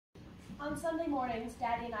On Sunday mornings,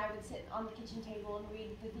 Daddy and I would sit on the kitchen table and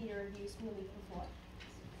read the theater reviews from the week before.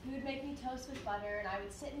 He would make me toast with butter, and I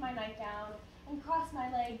would sit in my nightgown and cross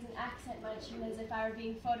my legs and accent my chin as if I were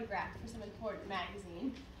being photographed for some important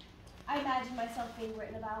magazine. I imagined myself being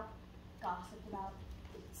written about, gossiped about,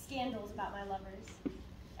 scandals about my lovers.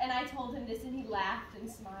 And I told him this, and he laughed and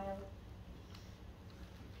smiled.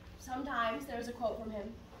 Sometimes there was a quote from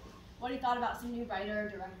him, what he thought about some new writer or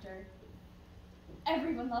director.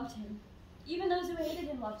 Everyone loved him. Even those who hated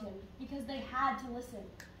him loved him, because they had to listen,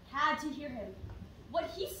 had to hear him. What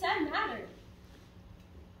he said mattered.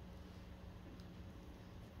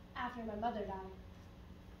 After my mother died,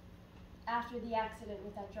 after the accident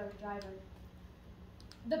with that drunk driver,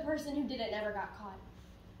 the person who did it never got caught.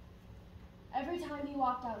 Every time he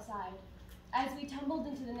walked outside, as we tumbled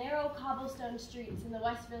into the narrow cobblestone streets in the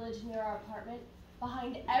West Village near our apartment,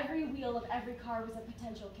 behind every wheel of every car was a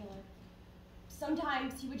potential killer.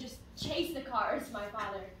 Sometimes he would just chase the cars, my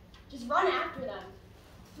father, just run after them,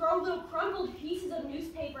 throw little crumpled pieces of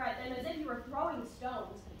newspaper at them as if he were throwing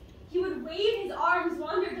stones. He would wave his arms,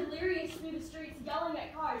 wander delirious through the streets, yelling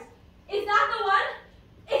at cars, "Is that the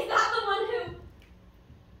one? Is that the one who..."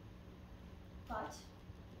 But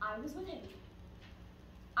I was with him.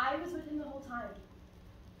 I was with him the whole time.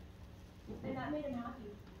 And that made him happy.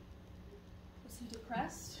 Was he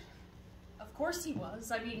depressed? Of course he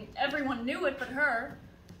was. I mean, everyone knew it but her.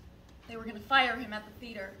 They were going to fire him at the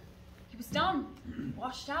theater. He was done,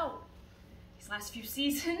 washed out. His last few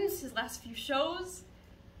seasons, his last few shows,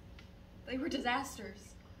 they were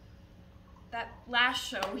disasters. That last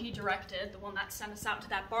show he directed, the one that sent us out to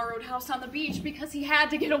that borrowed house on the beach because he had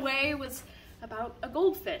to get away, was about a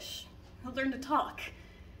goldfish who learned to talk.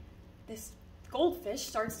 This goldfish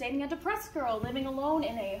started dating a depressed girl living alone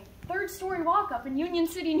in a third-story walk-up in Union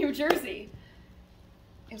City, New Jersey.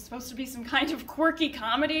 It was supposed to be some kind of quirky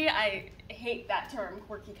comedy. I hate that term,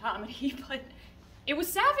 quirky comedy, but it was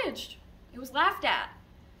savaged. It was laughed at.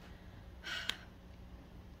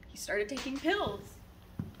 He started taking pills,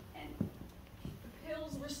 and the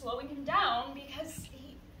pills were slowing him down because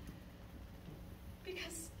he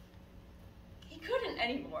couldn't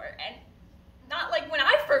anymore. And not like when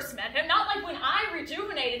I first met him, not like when I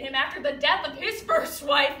rejuvenated him after the death of his first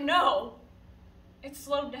wife, no. It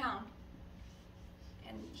slowed down.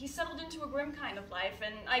 And he settled into a grim kind of life,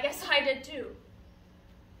 and I guess I did too.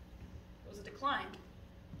 It was a decline.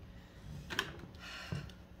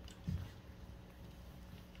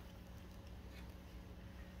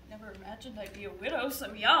 Never imagined I'd be a widow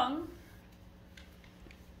so young.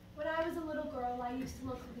 When I was a little girl, I used to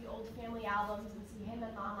look through the old family albums and see him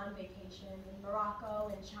and Mom on vacation in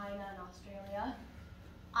Morocco and China and Australia.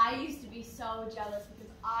 I used to be so jealous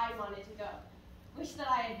because I wanted to go. Wish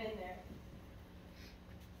that I had been there.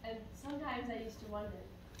 And sometimes I used to wonder,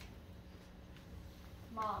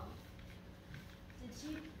 Mom, did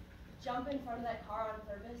she jump in front of that car on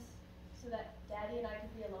purpose so that Daddy and I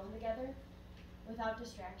could be alone together without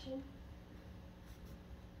distraction?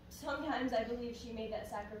 Sometimes I believe she made that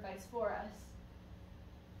sacrifice for us.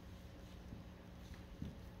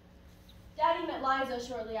 Daddy met Liza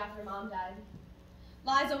shortly after Mom died.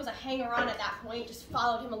 Liza was a hanger-on at that point, just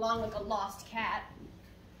followed him along like a lost cat.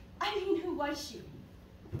 I mean, who was she?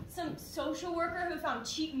 Some social worker who found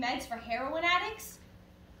cheap meds for heroin addicts?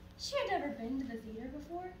 She had never been to the theater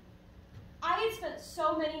before. I had spent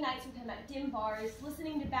so many nights with him at dim bars,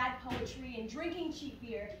 listening to bad poetry and drinking cheap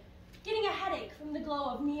beer, getting a headache from the glow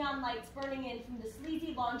of neon lights burning in from the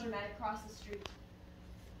sleazy laundromat across the street.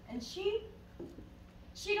 And she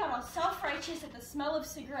got all self-righteous at the smell of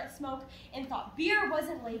cigarette smoke and thought beer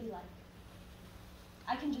wasn't ladylike.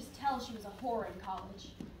 I can just tell she was a whore in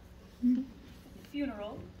college. At the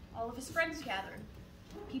funeral, all of his friends gathered.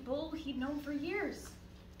 People he'd known for years,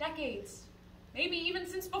 decades, maybe even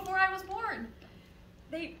since before I was born.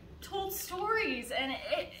 They told stories, and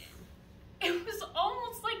it was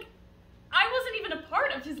almost like I wasn't even a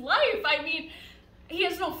part of his life. I mean, he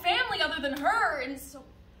has no family other than her, and so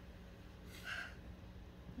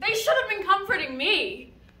they should have been comforting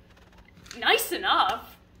me. Nice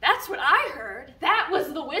enough. That's what I heard. That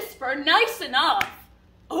was the whisper, nice enough.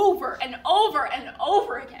 Over and over and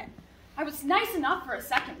over again. I was nice enough for a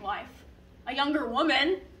second wife, a younger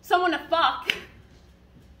woman, someone to fuck.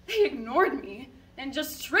 They ignored me and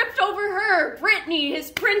just tripped over her, Brittany,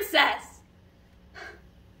 his princess.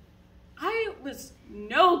 I was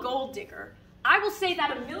no gold digger. I will say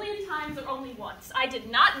that 1,000,000 times or only once. I did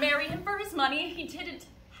not marry him for his money. He didn't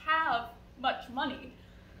have much money.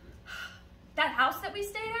 That house that we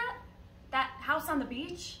stayed at, that house on the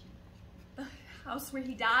beach, the house where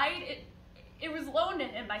he died, it was loaned to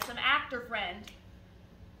him by some actor friend.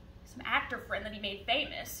 some actor friend that he made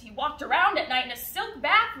famous. He walked around at night in a silk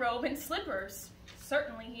bathrobe and slippers.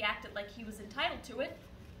 Certainly he acted like he was entitled to it.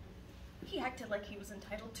 He acted like he was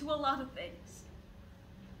entitled to a lot of things.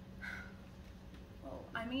 Well,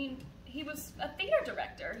 I mean, he was a theater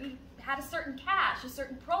director. He had a certain cash, a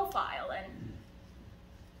certain profile, and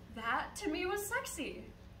that, to me, was sexy.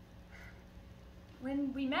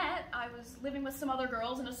 When we met, I was living with some other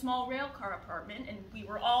girls in a small railcar apartment, and we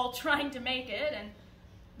were all trying to make it, and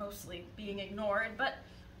mostly being ignored, but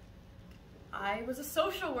I was a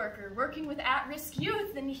social worker working with at-risk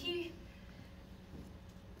youth, and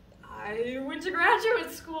I went to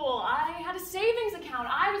graduate school. I had a savings account.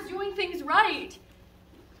 I was doing things right.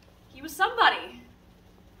 He was somebody.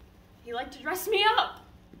 He liked to dress me up.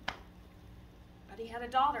 But he had a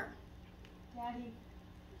daughter. Daddy,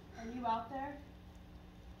 are you out there?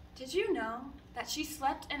 Did you know that she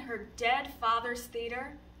slept in her dead father's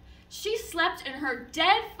theater? She slept in her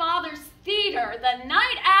dead father's theater the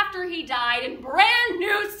night after he died in brand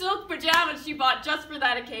new silk pajamas she bought just for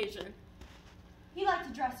that occasion. He liked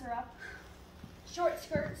to dress her up. Short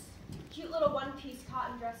skirts, cute little one-piece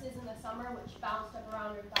cotton dresses in the summer which bounced up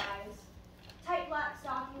around her thighs, tight black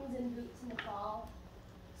stockings and boots in the fall,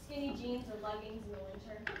 skinny jeans or leggings in the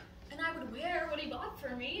winter. And I would wear what he bought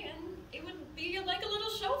for me, and it would be like a little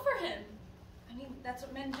show for him. I mean, that's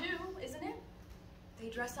what men do, isn't it? They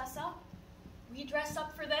dress us up. We dress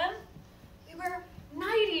up for them. We wear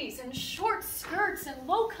nighties and short skirts and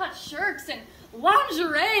low-cut shirts and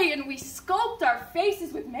lingerie, and we sculpt our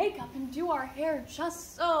faces with makeup and do our hair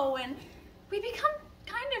just so, and we become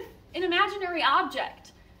kind of an imaginary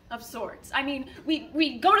object of sorts. I mean,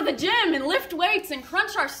 we go to the gym and lift weights and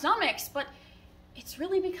crunch our stomachs, but it's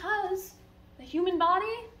really because the human body,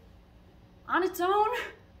 on its own,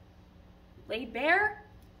 laid bare,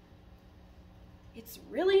 it's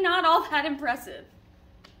really not all that impressive.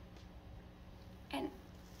 And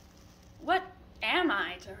what am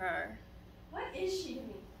I to her? What is she to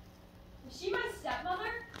me? Is she my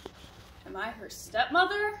stepmother? Am I her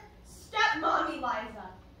stepmother? Stepmommy Liza.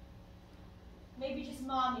 Maybe just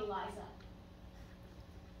Mommy Liza.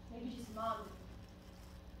 Maybe just Mommy.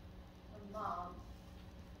 Or Mom.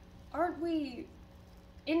 Aren't we,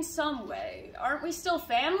 in some way, aren't we still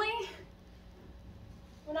family?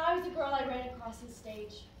 When I was a girl, I ran across his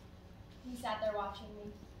stage. He sat there watching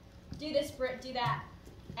me. Do this, Britt, do that.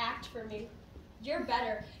 Act for me. You're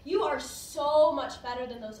better. You are so much better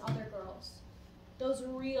than those other girls. Those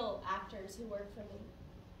real actors who work for me.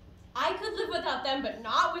 I could live without them, but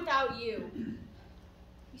not without you.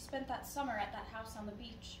 We spent that summer at that house on the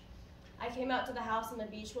beach. I came out to the house on the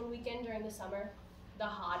beach one weekend during the summer. The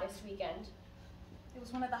hottest weekend. It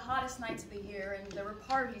was one of the hottest nights of the year, and there were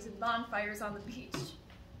parties and bonfires on the beach.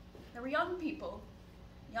 There were young people.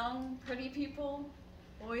 Young, pretty people.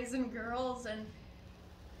 Boys and girls, and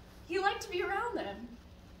he liked to be around them.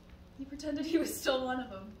 He pretended he was still one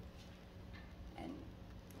of them. And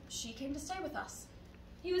she came to stay with us.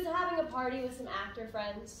 He was having a party with some actor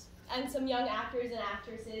friends, and some young actors and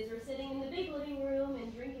actresses were sitting in the big living room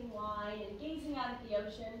and drinking wine and gazing out at the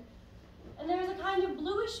ocean. And there was a kind of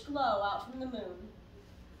bluish glow out from the moon.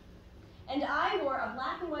 And I wore a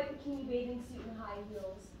black and white bikini bathing suit and high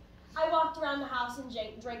heels. I walked around the house and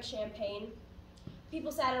drank champagne.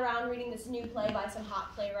 People sat around reading this new play by some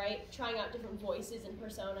hot playwright, trying out different voices and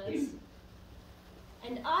personas.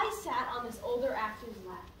 And I sat on this older actor's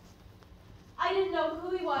lap. I didn't know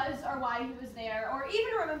who he was or why he was there, or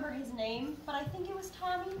even remember his name, but I think it was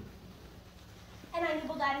Tommy. And I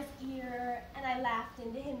nibbled at his ear, and I laughed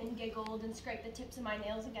into him and giggled and scraped the tips of my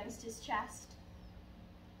nails against his chest.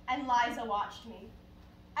 And Liza watched me.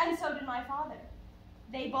 And so did my father.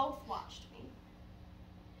 They both watched me.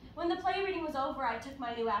 When the play reading was over, I took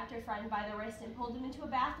my new actor friend by the wrist and pulled him into a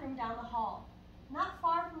bathroom down the hall, not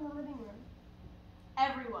far from the living room.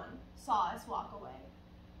 Everyone saw us walk away.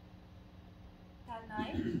 That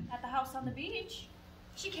night, at the house on the beach,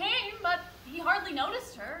 she came, but he hardly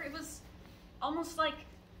noticed her. It was almost like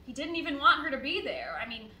he didn't even want her to be there. I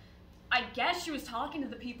mean, I guess she was talking to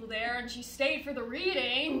the people there and she stayed for the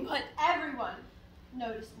reading, but everyone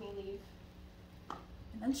noticed me leave.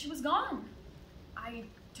 And then she was gone. I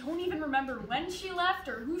don't even remember when she left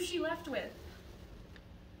or who she left with.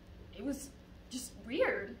 It was just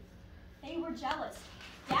weird. They were jealous.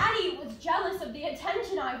 Daddy was jealous of the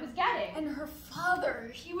attention I was getting. And her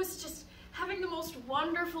father, he was just having the most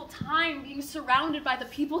wonderful time being surrounded by the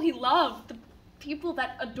people he loved, the people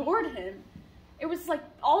that adored him. It was like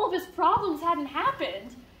all of his problems hadn't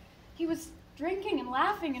happened. He was drinking and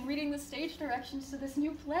laughing and reading the stage directions to this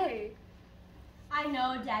new play. I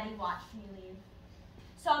know Daddy watched me leave.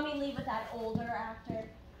 Saw me leave with that older actor.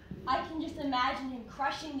 imagine him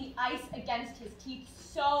crushing the ice against his teeth,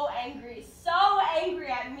 so angry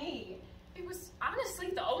at me. It was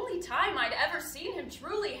honestly the only time I'd ever seen him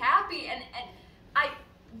truly happy, and I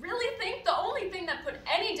really think the only thing that put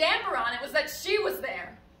any damper on it was that she was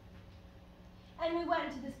there. And we went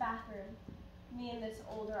into this bathroom, me and this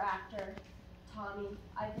older actor, Tommy,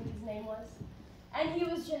 I think his name was, and he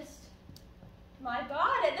was just, my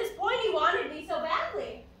God, at this point he wanted me so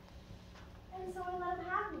badly. And so I let him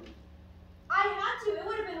have me. I had to. It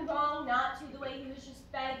would have been wrong not to, the way he was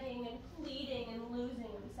just begging and pleading and losing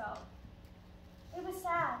himself. It was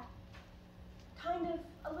sad. Kind of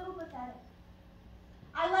a little pathetic.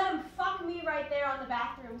 I let him fuck me right there on the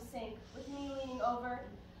bathroom sink, with me leaning over,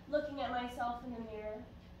 looking at myself in the mirror,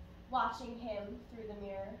 watching him through the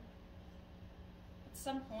mirror. At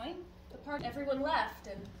some point, the part everyone left,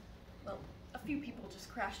 and, well, a few people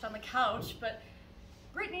just crashed on the couch, but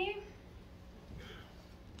Brittany,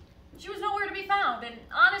 she was nowhere to be found, and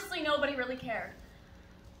honestly, nobody really cared.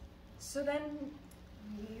 So then,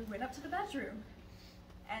 we went up to the bedroom,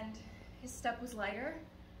 and his step was lighter,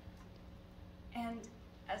 and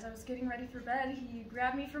as I was getting ready for bed, he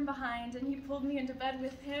grabbed me from behind, and he pulled me into bed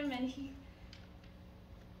with him, and he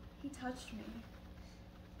touched me.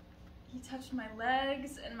 He touched my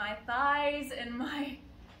legs, and my thighs, and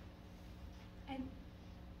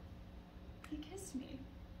he kissed me.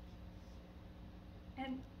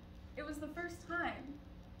 And it was the first time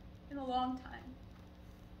in a long time.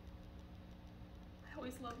 I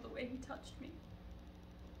always loved the way he touched me.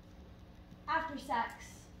 After sex,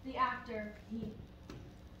 the actor,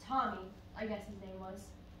 Tommy, I guess his name was,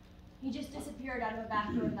 he just disappeared out of a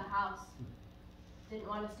back door of the house. Didn't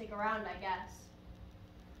want to stick around, I guess.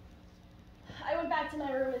 I went back to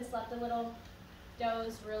my room and slept a little.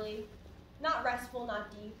 Dozed, really. Not restful,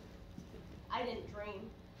 not deep. I didn't dream.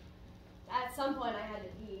 At some point, I had to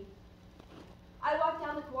pee. I walked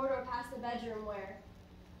down the corridor past the bedroom where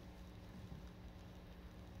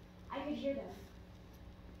I could hear them.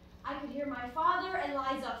 I could hear my father and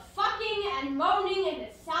Liza fucking and moaning, and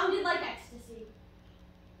it sounded like ecstasy.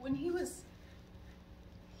 When he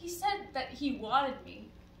said that he wanted me.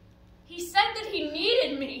 He said that he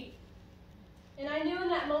needed me. And I knew in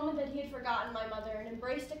that moment that he had forgotten my mother and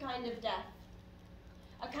embraced a kind of death.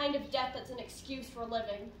 A kind of death that's an excuse for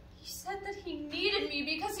living. He said that he needed me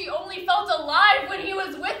because he only felt alive when he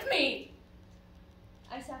was with me.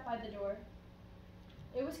 I sat by the door.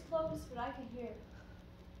 It was closed, but I could hear.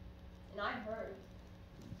 And I heard.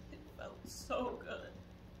 It felt so good.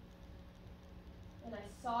 And I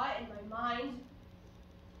saw it in my mind.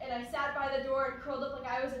 And I sat by the door and curled up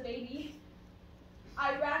like I was a baby.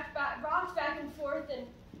 I rocked back and forth, and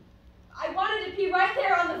I wanted to pee right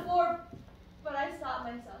there on the floor, but I stopped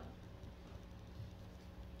myself.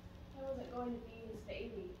 I wasn't going to be his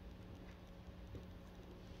baby.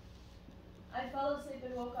 I fell asleep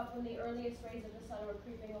and woke up when the earliest rays of the sun were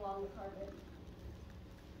creeping along the carpet.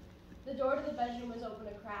 The door to the bedroom was open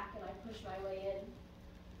a crack, and I pushed my way in.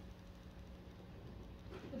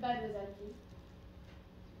 The bed was empty.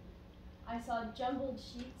 I saw jumbled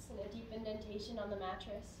sheets and a deep indentation on the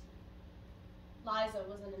mattress. Liza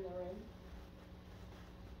wasn't in the room.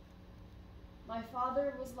 My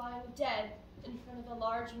father was lying dead in front of the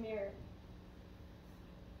large mirror.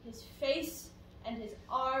 His face and his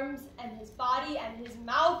arms and his body and his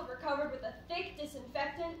mouth were covered with a thick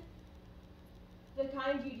disinfectant, the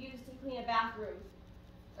kind you'd use to clean a bathroom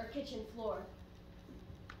or kitchen floor.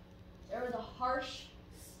 There was a harsh,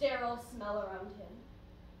 sterile smell around him.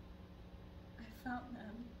 I found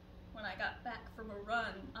them when I got back from a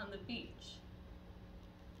run on the beach.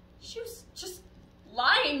 She was just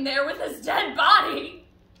lying there with his dead body.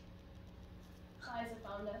 Liza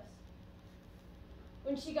found us.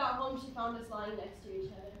 When she got home, she found us lying next to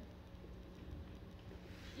each other.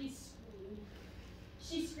 She screamed.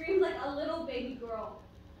 She screamed like a little baby girl.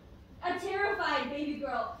 A terrified baby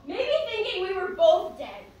girl, maybe thinking we were both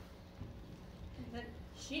dead. And then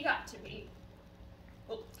she got to be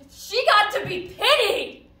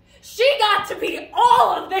pitied. She got to be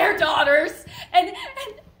all of their daughters. And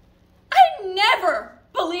I never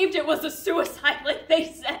believed it was a suicide like they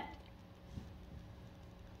said.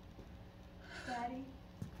 Daddy,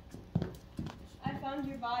 I found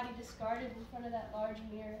your body discarded in front of that large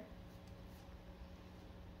mirror.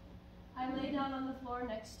 I lay down on the floor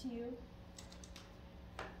next to you.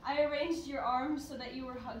 I arranged your arms so that you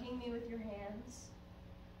were hugging me with your hands.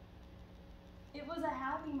 It was a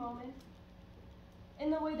happy moment, in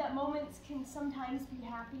the way that moments can sometimes be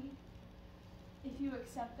happy, if you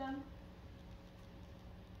accept them.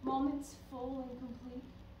 Moments full and complete,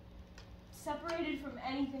 separated from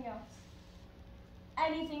anything else.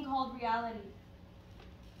 anything called reality.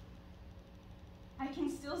 I can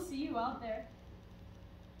still see you out there.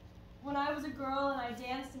 When I was a girl and I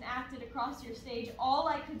danced and acted across your stage, all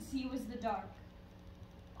I could see was the dark.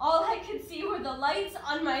 All I could see were the lights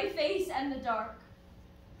on my face and the dark.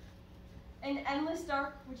 An endless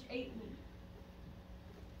dark which ate me,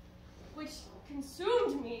 which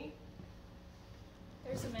consumed me.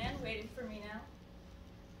 There's a man waiting for me now.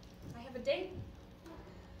 I have a date.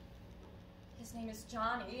 His name is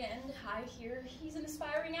Johnny, and I hear he's an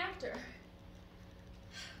aspiring actor.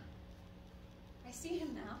 I see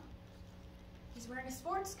him now. He's wearing a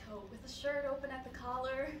sports coat with a shirt open at the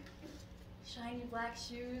collar, shiny black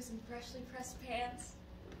shoes, and freshly pressed pants.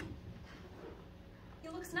 He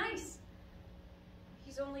looks nice.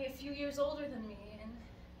 He's only a few years older than me, and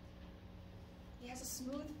he has a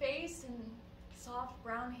smooth face and soft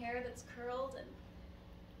brown hair that's curled, and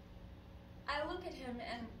I look at him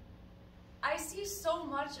and I see so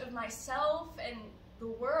much of myself and the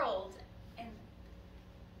world, and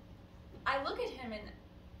I look at him and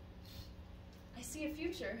I see a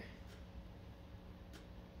future.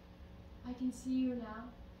 I can see you now.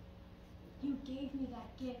 You gave me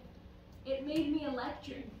that gift. It made me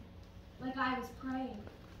electric, like I was praying,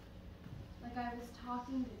 like I was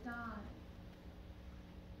talking to God.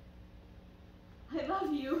 I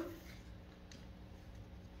love you.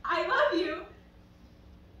 I love you.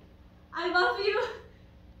 I love you.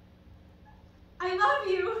 I love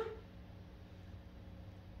you.